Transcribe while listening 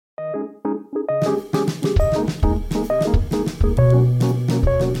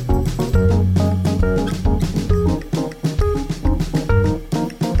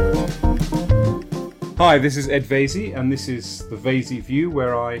Hi, this is Ed Vasey, and this is the Vasey View,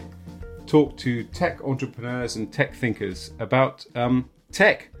 where I talk to tech entrepreneurs and tech thinkers about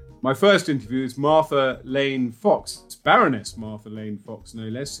tech. My first interview is Martha Lane Fox. It's Baroness Martha Lane Fox, no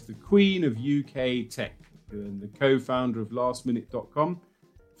less, the Queen of UK Tech and the co-founder of lastminute.com.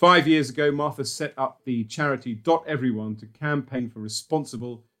 5 years ago, Martha set up the charity .everyone to campaign for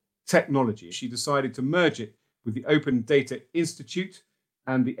responsible technology. She decided to merge it with the Open Data Institute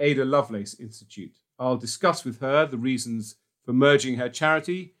and the Ada Lovelace Institute. I'll discuss with her the reasons for merging her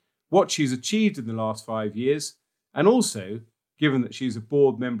charity, what she's achieved in the last 5 years, and also, given that she's a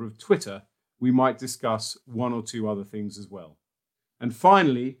board member of Twitter, we might discuss one or two other things as well. And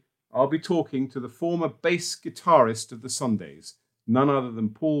finally, I'll be talking to the former bass guitarist of the Sundays, none other than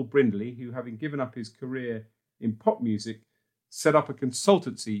Paul Brindley, who, having given up his career in pop music, set up a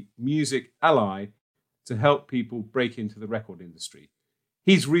consultancy, Music Ally, to help people break into the record industry.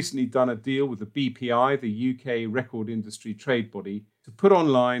 He's recently done a deal with the BPI, the UK record industry trade body, to put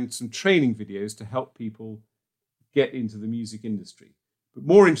online some training videos to help people get into the music industry. But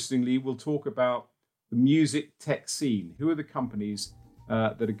more interestingly, we'll talk about the music tech scene. Who are the companies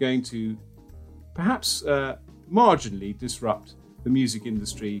that are going to perhaps marginally disrupt the music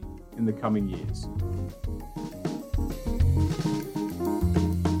industry in the coming years?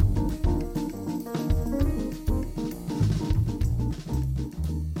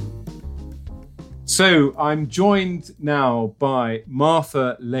 So I'm joined now by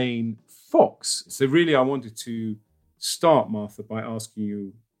Martha Lane Fox. So really I wanted to start, Martha, by asking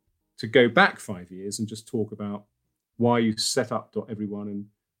you to go back 5 years and just talk about why you set up .everyone and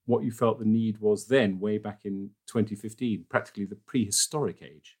what you felt the need was then, way back in 2015, practically the prehistoric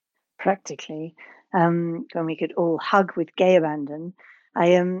age. Practically, when we could all hug with gay abandon.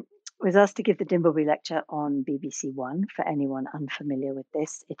 I was asked to give the Dimbleby lecture on BBC One. For anyone unfamiliar with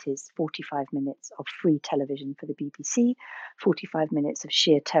this, it is 45 minutes of free television for the BBC, 45 minutes of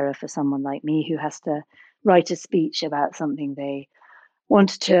sheer terror for someone like me who has to write a speech about something they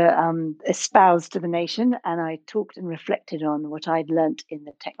want to espouse to the nation. And I talked and reflected on what I'd learnt in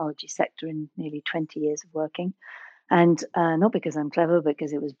the technology sector in nearly 20 years of working. And not because I'm clever, but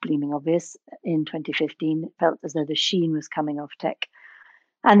because it was bleeming obvious in 2015. It felt as though the sheen was coming off tech,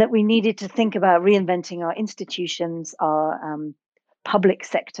 and that we needed to think about reinventing our institutions, our public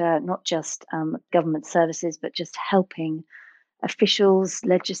sector, not just government services, but just helping officials,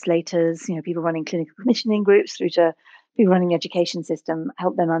 legislators, people running clinical commissioning groups through to people running the education system,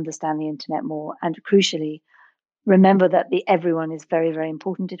 help them understand the internet more. And crucially, remember that the everyone is very, very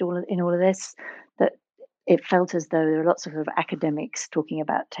important in all of this, that it felt as though there are lots of academics talking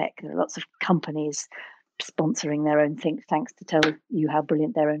about tech. There are lots of companies sponsoring their own think tanks to tell you how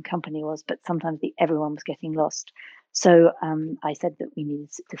brilliant their own company was, but sometimes the everyone was getting lost. So I said that we needed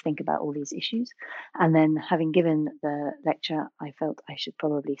to think about all these issues. And then, having given the lecture, I felt I should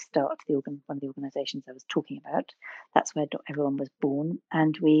probably start one of the organizations I was talking about. That's where .everyone was born.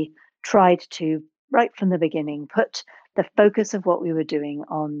 And we tried to, right from the beginning, put the focus of what we were doing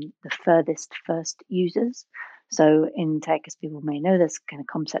on the furthest first users. So in tech, as people may know, there's kind of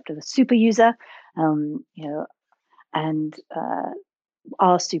concept of a super user, and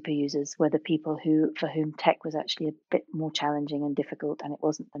our super users were the people for whom tech was actually a bit more challenging and difficult, and it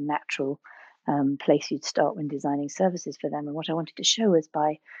wasn't the natural place you'd start when designing services for them. And what I wanted to show is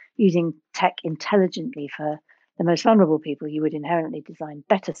by using tech intelligently for the most vulnerable people, you would inherently design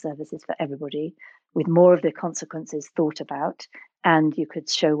better services for everybody with more of the consequences thought about, and you could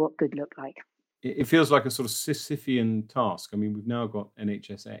show what good looked like. It feels like a sort of Sisyphean task. I mean, we've now got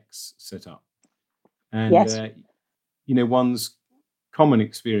NHSX set up. And, yes. One's common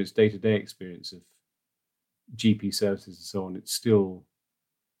experience, day-to-day experience of GP services and so on, it's still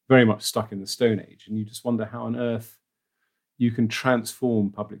very much stuck in the Stone Age. And you just wonder how on earth you can transform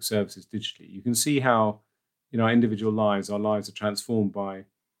public services digitally. You can see how, our individual lives, our lives are transformed by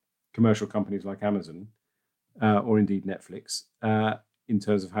commercial companies like Amazon or indeed Netflix, in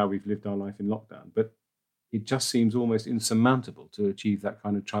terms of how we've lived our life in lockdown. But it just seems almost insurmountable to achieve that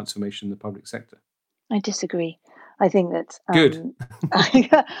kind of transformation in the public sector. I disagree. I think that Good.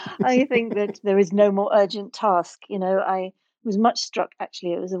 I think that there is no more urgent task. I was much struck.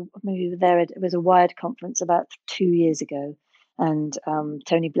 Actually, it was a Wired conference about 2 years ago, and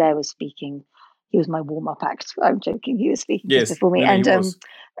Tony Blair was speaking. He was my warm-up act. I'm joking. He was speaking just before me,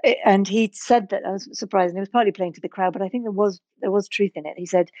 and he said that I was surprised. And he was partly playing to the crowd, but I think there was truth in it. He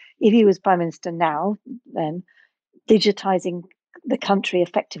said if he was prime minister now, then digitizing the country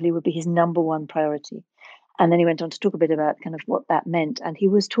effectively would be his number one priority. And then he went on to talk a bit about kind of what that meant. And he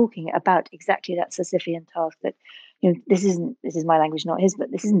was talking about exactly that Sisyphean task, that this is my language, not his,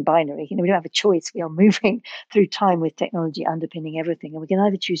 but this isn't binary. We don't have a choice. We are moving through time with technology underpinning everything. And we can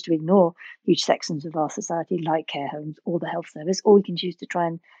either choose to ignore huge sections of our society, like care homes or the health service, or we can choose to try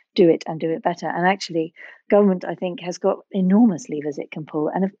and do it better. And actually, government, I think, has got enormous levers it can pull.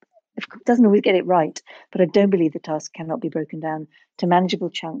 And if it doesn't always get it right, but I don't believe the task cannot be broken down to manageable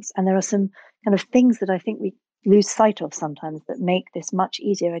chunks. And there are some kind of things that I think we lose sight of sometimes that make this much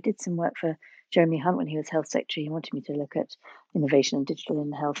easier. I did some work for Jeremy Hunt when he was health secretary. He wanted me to look at innovation and digital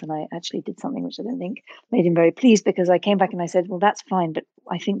in health, and I actually did something which I don't think made him very pleased, because I came back and I said, well, that's fine, but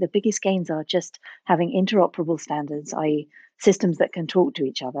I think the biggest gains are just having interoperable standards, i.e. systems that can talk to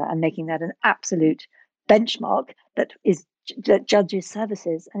each other, and making that an absolute benchmark that judges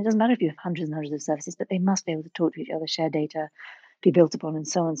services. And it doesn't matter if you have hundreds and hundreds of services, but they must be able to talk to each other, share data, be built upon, and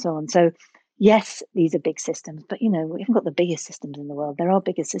so on and so on. So yes, these are big systems, but we haven't got the biggest systems in the world. There are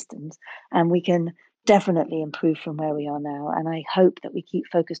bigger systems, and we can definitely improve from where we are now. And I hope that we keep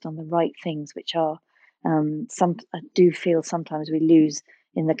focused on the right things, which are I do feel sometimes we lose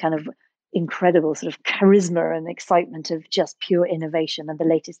in the kind of incredible sort of charisma and excitement of just pure innovation and the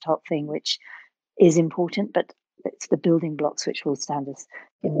latest hot thing, which is important, but it's the building blocks which will stand us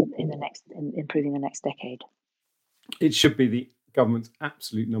in improving the next decade. It should be the government's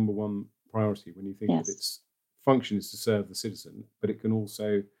absolute number one priority when you think that its function is to serve the citizen, but it can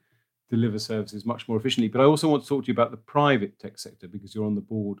also deliver services much more efficiently. But I also want to talk to you about the private tech sector, because you're on the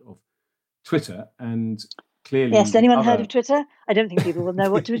board of Twitter, and clearly... Yes, anyone heard of Twitter? I don't think people will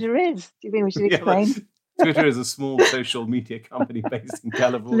know what Twitter is. Do you think we should explain? Twitter is a small social media company based in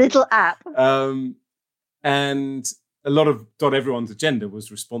California. Little app. And a lot of .everyone's agenda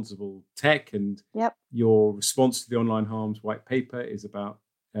was responsible tech, and your response to the online harms white paper is about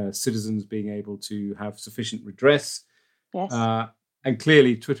citizens being able to have sufficient redress. Yes. And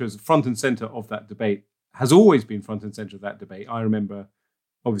clearly Twitter is front and center of that debate, has always been front and center of that debate. I remember,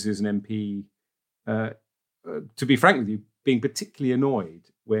 obviously, as an MP, to be frank with you, being particularly annoyed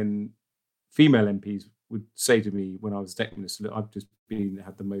when female MPs would say to me when I was tech minister, look, I've just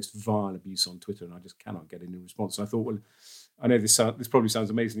had the most vile abuse on Twitter and I just cannot get any response. So I thought, well, I know this probably sounds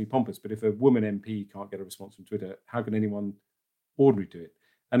amazingly pompous, but if a woman MP can't get a response from Twitter, how can anyone ordinary do it?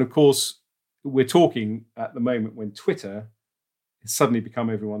 And of course, we're talking at the moment when Twitter has suddenly become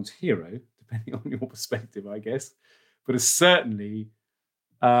everyone's hero, depending on your perspective, I guess, but has certainly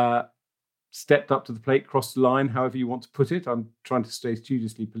stepped up to the plate, crossed the line, however you want to put it. I'm trying to stay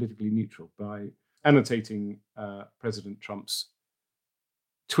studiously politically neutral by annotating President Trump's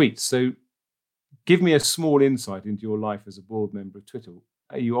tweets. So give me a small insight into your life as a board member of Twitter.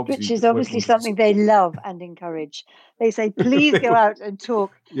 Which is obviously something they love and encourage. They say, please go out and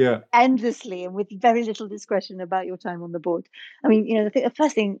talk endlessly and with very little discretion about your time on the board. I mean, the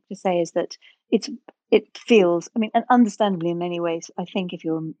first thing to say is that it feels, and understandably in many ways, I think if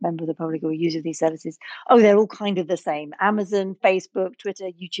you're a member of the public or a user of these services, they're all kind of the same. Amazon, Facebook, Twitter,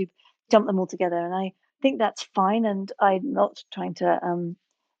 YouTube, dump them all together. And I think that's fine. And I'm not trying to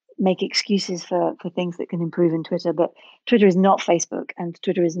make excuses for things that can improve in Twitter, but Twitter is not Facebook, and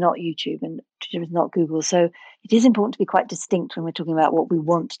Twitter is not YouTube, and Twitter is not Google. So it is important to be quite distinct when we're talking about what we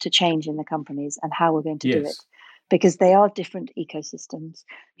want to change in the companies and how we're going to do it, because they are different ecosystems.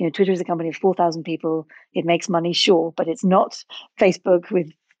 Twitter is a company of 4,000 people. It makes money, sure, but it's not Facebook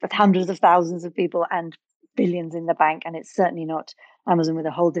with hundreds of thousands of people and billions in the bank, and it's certainly not Amazon with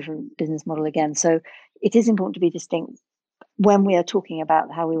a whole different business model again. So it is important to be distinct when we are talking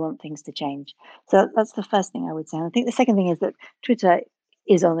about how we want things to change. So that's the first thing I would say. And I think the second thing is that Twitter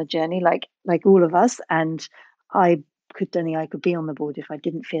is on a journey, like all of us, and I don't think I could be on the board if I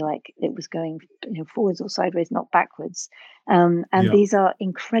didn't feel like it was going forwards or sideways, not backwards. These are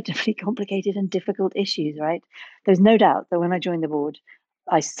incredibly complicated and difficult issues, right? There's no doubt that when I joined the board,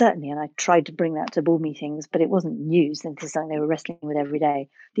 I tried to bring that to board meetings, but it wasn't news. This is something they were wrestling with every day.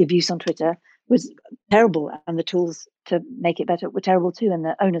 The abuse on Twitter was terrible, and the tools to make it better were terrible too. And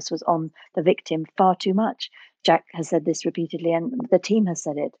the onus was on the victim far too much. Jack has said this repeatedly, and the team has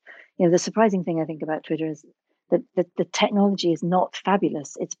said it. The surprising thing I think about Twitter is that the technology is not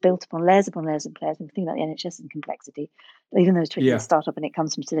fabulous. It's built upon layers and layers. And think about the NHS and complexity. Even though Twitter is a startup and it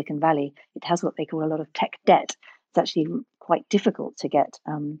comes from Silicon Valley, it has what they call a lot of tech debt. It's actually quite difficult to get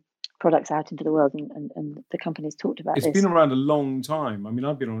products out into the world, and the companies talked about this. It's been around a long time.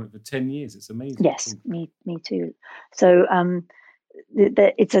 I've been on it for 10 years. It's amazing. Yes, me too. So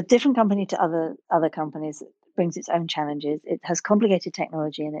it's a different company to other companies. It brings its own challenges. It has complicated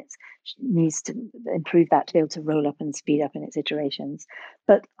technology, and it needs to improve that to be able to roll up and speed up in its iterations.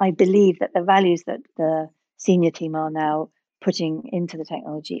 But I believe that the values that the senior team are now putting into the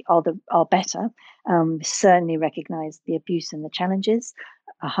technology are better. Certainly recognise the abuse and the challenges,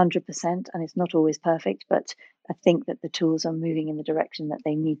 100%, and it's not always perfect, but I think that the tools are moving in the direction that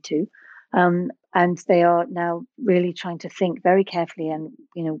they need to. And they are now really trying to think very carefully, and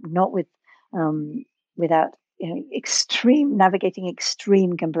not without navigating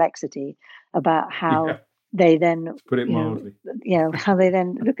extreme complexity about how they then put it mildly. How they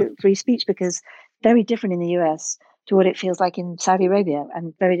then look at free speech, because very different in the US to what it feels like in Saudi Arabia,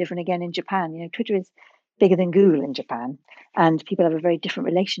 and very different again in Japan. Twitter is bigger than Google in Japan, and people have a very different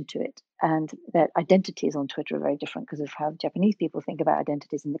relation to it, and their identities on Twitter are very different because of how Japanese people think about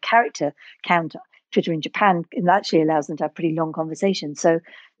identities, and the character count Twitter in Japan actually allows them to have pretty long conversations. So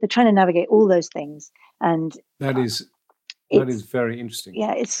they're trying to navigate all those things, and that is very interesting.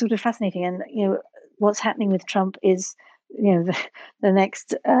 Yeah, it's sort of fascinating, and what's happening with Trump is the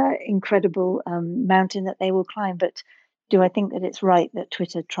next incredible mountain that they will climb. But do I think that it's right that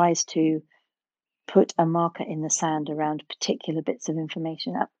Twitter tries to put a marker in the sand around particular bits of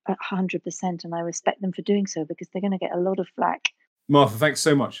information? 100%, and I respect them for doing so, because they're going to get a lot of flack. Martha, thanks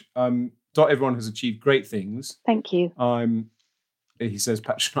so much. Everyone has achieved great things. Thank you. He says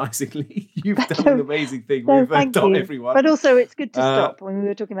patronisingly, you've done an amazing thing No, with everyone. But also it's good to stop. When we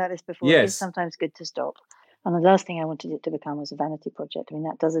were talking about this before, yes. It's sometimes good to stop. And the last thing I wanted it to become was a vanity project. I mean,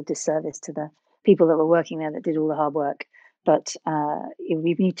 that does a disservice to the people that were working there that did all the hard work. But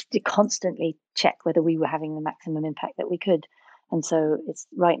we need to constantly check whether we were having the maximum impact that we could. And so it's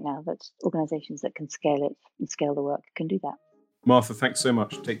right now that organisations that can scale it and scale the work can do that. Martha, thanks so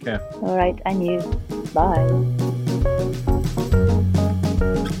much. Take care. All right, and you. Bye.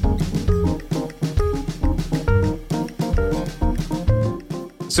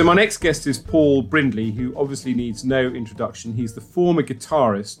 So my next guest is Paul Brindley, who obviously needs no introduction. He's the former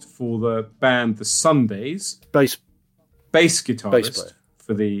guitarist for the band The Sundays. Bass guitarist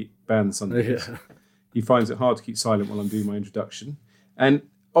for the band The Sundays. Yeah. He finds it hard to keep silent while I'm doing my introduction. And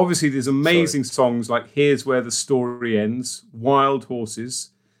obviously there's amazing songs like Here's Where the Story Ends, Wild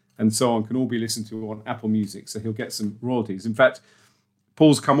Horses, and so on, can all be listened to on Apple Music, so he'll get some royalties. In fact,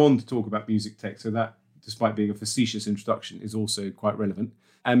 Paul's come on to talk about music tech, so that, despite being a facetious introduction, is also quite relevant.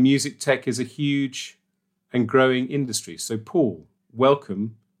 And music tech is a huge and growing industry. So, Paul,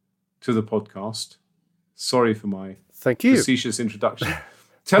 welcome to the podcast. Sorry for my facetious introduction.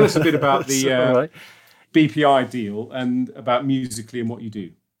 Tell us a bit about the BPI deal and about Musical.ly and what you do.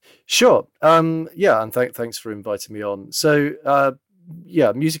 Sure. And thanks for inviting me on. So,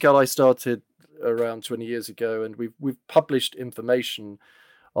 Musical.ly started around 20 years ago, and we've published information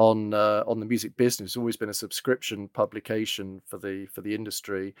on the music business. It's always been a subscription publication for the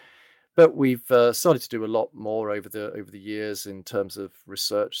industry, but we've started to do a lot more over the years in terms of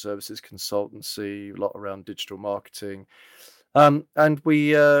research services, consultancy, a lot around digital marketing, and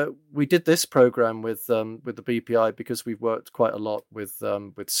we did this program with the BPI because we've worked quite a lot with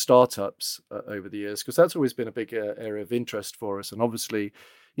startups over the years, because that's always been a big area of interest for us, and obviously,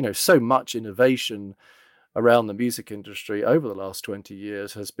 so much innovation around the music industry over the last 20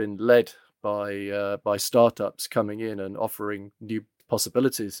 years has been led by startups coming in and offering new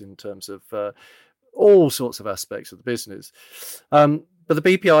possibilities in terms of all sorts of aspects of the business. But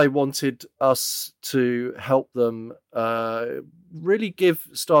the BPI wanted us to help them really give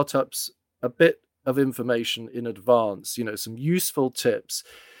startups a bit of information in advance, some useful tips.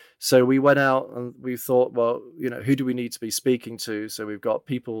 So we went out and we thought, well, who do we need to be speaking to? So we've got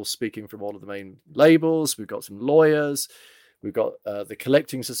people speaking from all of the main labels. We've got some lawyers. We've got the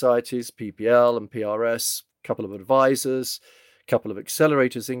collecting societies, PPL and PRS, a couple of advisors, a couple of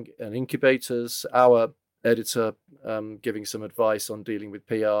accelerators and incubators, our editor giving some advice on dealing with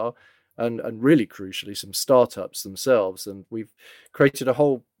PR, and really crucially, some startups themselves. And we've created a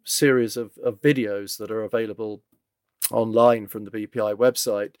whole series of videos that are available online from the BPI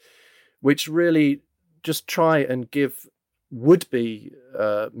website, which really just try and give would-be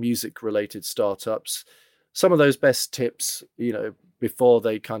music-related startups some of those best tips, before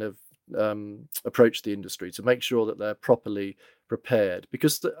they kind of approach the industry, to make sure that they're properly prepared.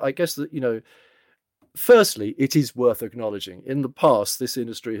 Because I guess that, firstly, it is worth acknowledging, in the past, this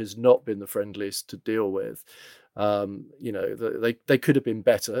industry has not been the friendliest to deal with. They could have been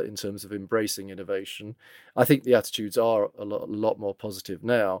better in terms of embracing innovation. I think the attitudes are a lot more positive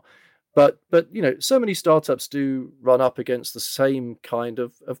now. But so many startups do run up against the same kind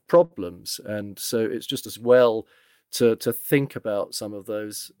of problems. And so it's just as well to think about some of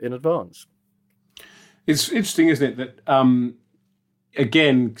those in advance. It's interesting, isn't it, that,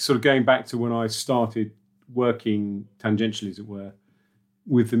 again, sort of going back to when I started working tangentially, as it were,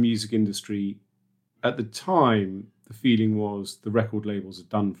 with the music industry at the time, the feeling was the record labels are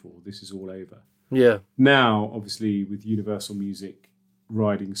done for. This is all over. Yeah. Now, obviously, with Universal Music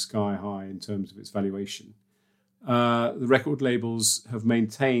riding sky high in terms of its valuation, the record labels have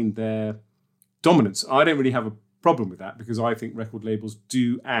maintained their dominance. I don't really have a problem with that because I think record labels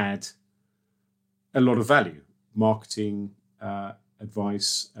do add a lot of value, marketing,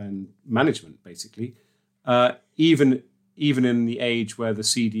 advice, and management, basically. Even in the age where the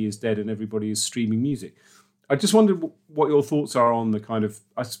CD is dead and everybody is streaming music. I just wondered what your thoughts are on the kind of,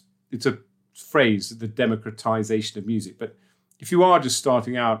 it's a phrase, the democratization of music. But if you are just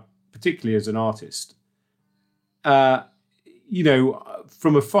starting out, particularly as an artist, from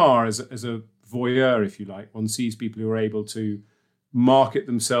afar as a voyeur, if you like, one sees people who are able to market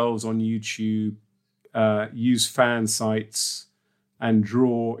themselves on YouTube, use fan sites, and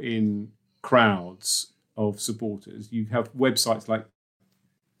draw in crowds of supporters. You have websites like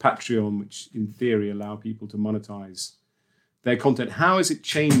Patreon, which in theory allow people to monetize their content. How is it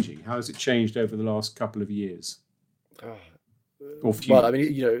changing? How has it changed over the last couple of years? Well, I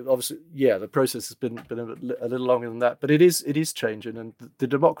mean, obviously, yeah, the process has been a little longer than that, but it is changing, and the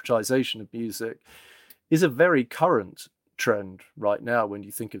democratization of music is a very current trend right now. When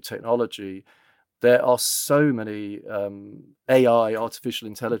you think of technology, there are so many AI, artificial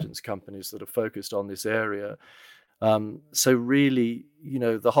intelligence companies that are focused on this area. So really,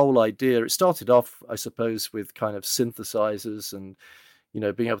 the whole idea, it started off, I suppose, with kind of synthesizers and,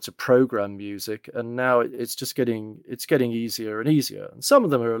 being able to program music. And now it's just getting easier and easier. And some of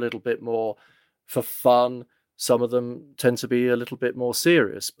them are a little bit more for fun. Some of them tend to be a little bit more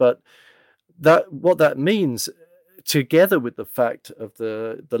serious. But what that means, together with the fact of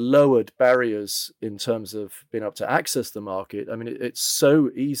the lowered barriers in terms of being able to access the market, I mean, it's so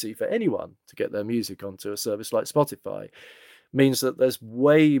easy for anyone to get their music onto a service like Spotify, means that there's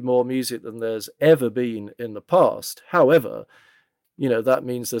way more music than there's ever been in the past. However, that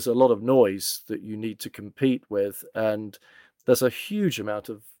means there's a lot of noise that you need to compete with, and there's a huge amount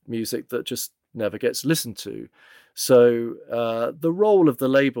of music that just never gets listened to. So the role of the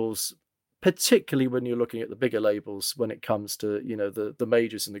labels, particularly when you're looking at the bigger labels, when it comes to the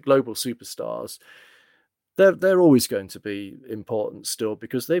majors and the global superstars, they're always going to be important still,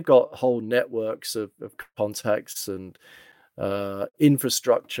 because they've got whole networks of contacts and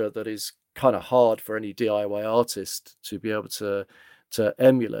infrastructure that is kind of hard for any DIY artist to be able to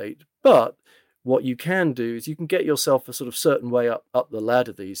emulate. But what you can do is you can get yourself a sort of certain way up the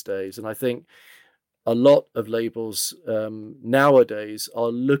ladder these days, and I think a lot of labels nowadays are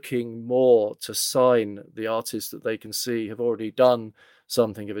looking more to sign the artists that they can see have already done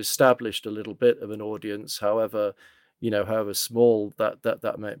something, have established a little bit of an audience, however small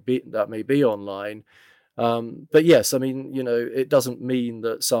that may be online. But yes, I mean, it doesn't mean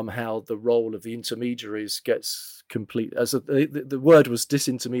that somehow the role of the intermediaries gets complete. As the word was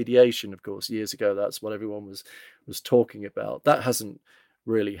disintermediation, of course, years ago. That's what everyone was talking about. That hasn't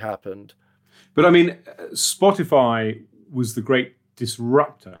really happened. But I mean, Spotify was the great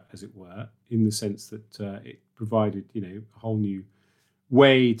disruptor, as it were, in the sense that it provided, a whole new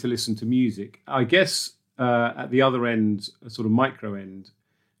way to listen to music. I guess at the other end, a sort of micro end,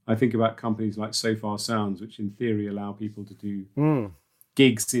 I think about companies like So Far Sounds, which in theory allow people to do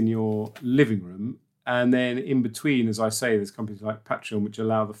gigs in your living room. And then in between, as I say, there's companies like Patreon, which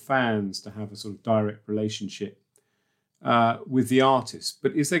allow the fans to have a sort of direct relationship with the artist.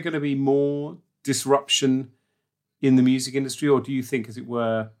 But is there going to be more disruption in the music industry, or do you think, as it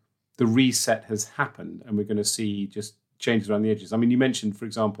were, the reset has happened and we're going to see just changes around the edges? I mean, you mentioned, for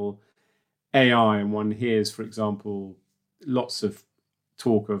example, AI, and one hears, for example, lots of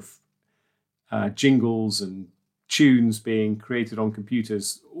talk of jingles and tunes being created on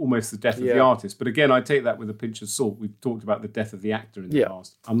computers, almost the death of the artist. But again, I take that with a pinch of salt. We've talked about the death of the actor in the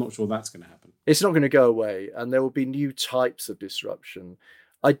past. I'm not sure that's going to happen. It's not going to go away, and there will be new types of disruption.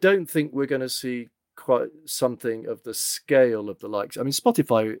 I don't think we're going to see quite something of the scale of the likes. I mean,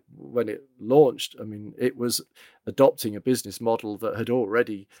 Spotify, when it launched, I mean, it was adopting a business model that had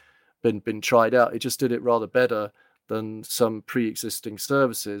already been tried out. It just did it rather better than some pre-existing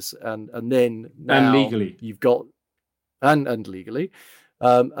services, and then now and legally you've got and legally.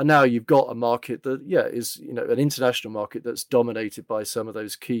 And now you've got a market that, is an international market that's dominated by some of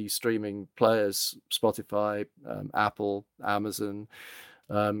those key streaming players: Spotify, Apple, Amazon,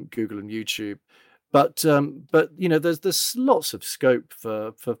 Google, and YouTube. But there's lots of scope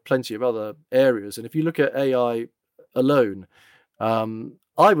for plenty of other areas. And if you look at AI alone,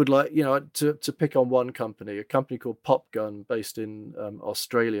 I would like to pick on one company, a company called Popgun, based in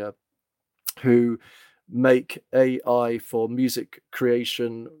Australia, who make AI for music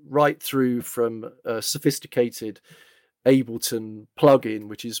creation right through from a sophisticated Ableton plugin,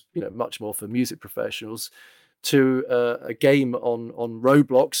 which is much more for music professionals, to a game on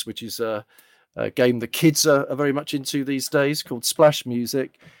Roblox, which is a game the kids are very much into these days, called Splash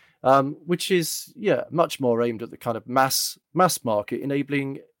Music, which is much more aimed at the kind of mass market,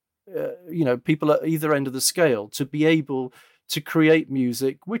 enabling people at either end of the scale to be able to create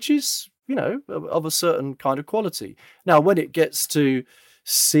music which is of a certain kind of quality. Now, when it gets to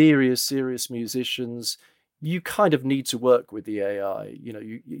serious musicians, you kind of need to work with the AI.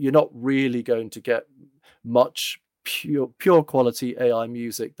 You're not really going to get much pure quality AI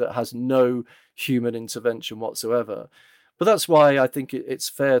music that has no human intervention whatsoever. But that's why I think it's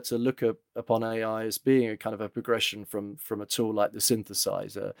fair to look upon AI as being a kind of a progression from a tool like the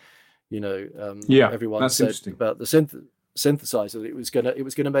synthesizer. Everyone said about the synthesizer that it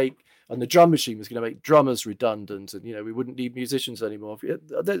was going to make, and the drum machine was going to make drummers redundant, and we wouldn't need musicians anymore.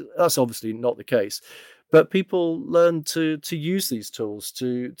 That's obviously not the case, but people learn to use these tools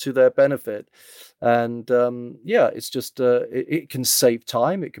to their benefit, and it's just it can save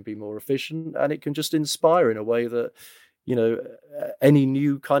time, it can be more efficient, and it can just inspire in a way that any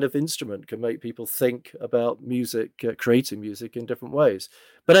new kind of instrument can make people think about music, creating music in different ways.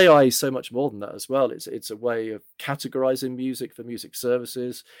 But AI is so much more than that as well. It's a way of categorizing music for music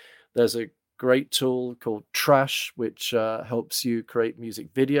services. There's a great tool called Trash, which helps you create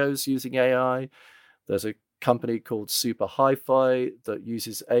music videos using AI. There's a company called Super Hi-Fi that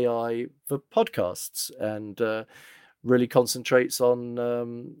uses AI for podcasts and really concentrates on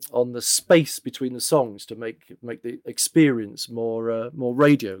the space between the songs to make the experience more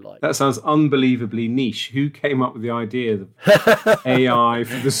radio-like. That sounds unbelievably niche. Who came up with the idea of AI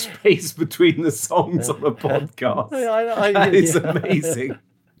for the space between the songs on a podcast? That is amazing.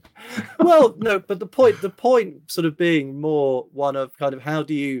 Well, no, but the point sort of being more one of kind of how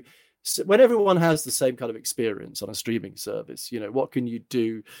do you, when everyone has the same kind of experience on a streaming service, what can you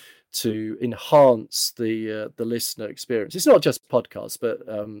do to enhance the listener experience? It's not just podcasts, but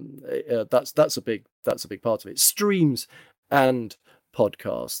that's a big part of it. Streams and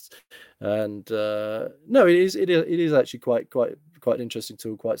podcasts, and it is actually quite an interesting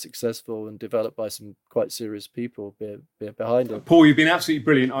tool, quite successful, and developed by some quite serious people behind it. Paul, you've been absolutely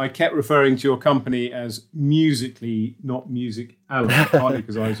brilliant. I kept referring to your company as Musically, not Music Ally, partly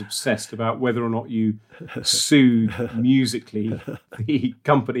because I was obsessed about whether or not you sued Musically, the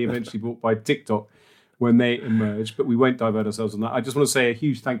company eventually bought by TikTok when they emerged, but we won't divert ourselves on that. I just want to say a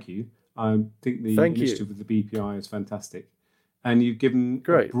huge thank you. I think the initiative with the BPI is fantastic. And you've given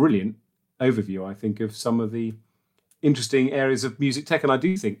a brilliant overview, I think, of some of the interesting areas of music tech. And I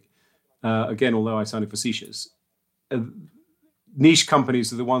do think, again, although I sounded facetious, niche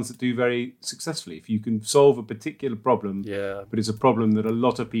companies are the ones that do very successfully. If you can solve a particular problem, but it's a problem that a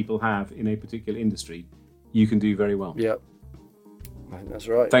lot of people have in a particular industry, you can do very well. Yeah, I think that's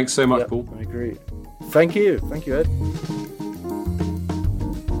right. Thanks so much, Paul. I agree. Thank you, Ed.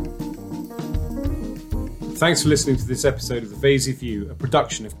 Thanks for listening to this episode of The Vasey View, a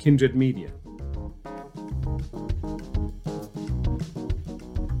production of Kindred Media.